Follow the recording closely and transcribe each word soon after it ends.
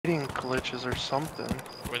glitches or something.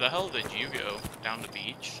 Where the hell did you go? Down the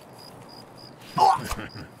beach? Oh!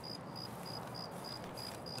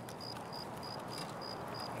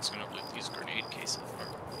 I'm just gonna loot these grenade cases.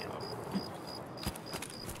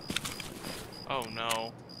 Oh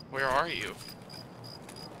no. Where are you?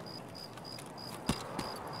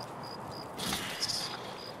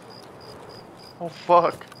 Oh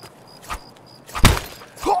fuck.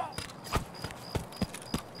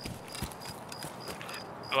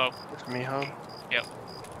 Hello? It's me, huh? Yep.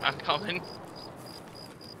 I'm coming.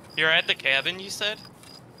 You're at the cabin, you said?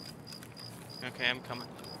 Okay, I'm coming.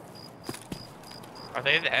 Are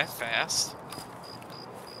they that fast?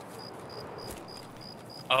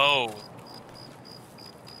 Oh.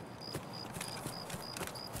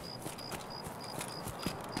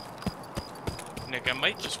 Nick, I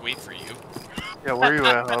might just wait for you. Yeah, where you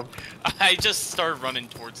at, Hub? I just started running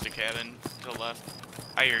towards the cabin to the left.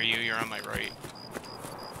 I hear you, you're on my right.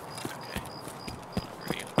 Okay. Where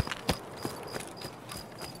are you?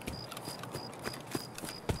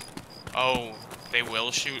 Oh, they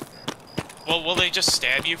will shoot. Well, will they just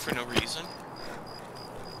stab you for no reason?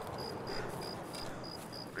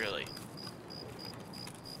 Really?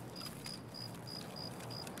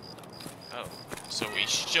 Oh, so we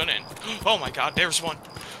shouldn't. Oh my god, there's one.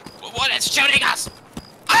 What is shooting us?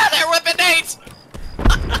 Ah, they're whipping nades!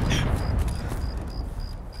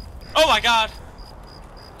 Oh my god!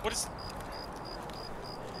 What is...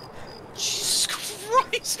 Jesus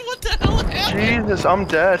Christ, what the hell happened? Jesus, I'm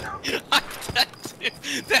dead. I'm dead,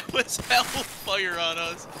 dude. That was hellfire on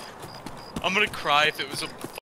us. I'm gonna cry if it was a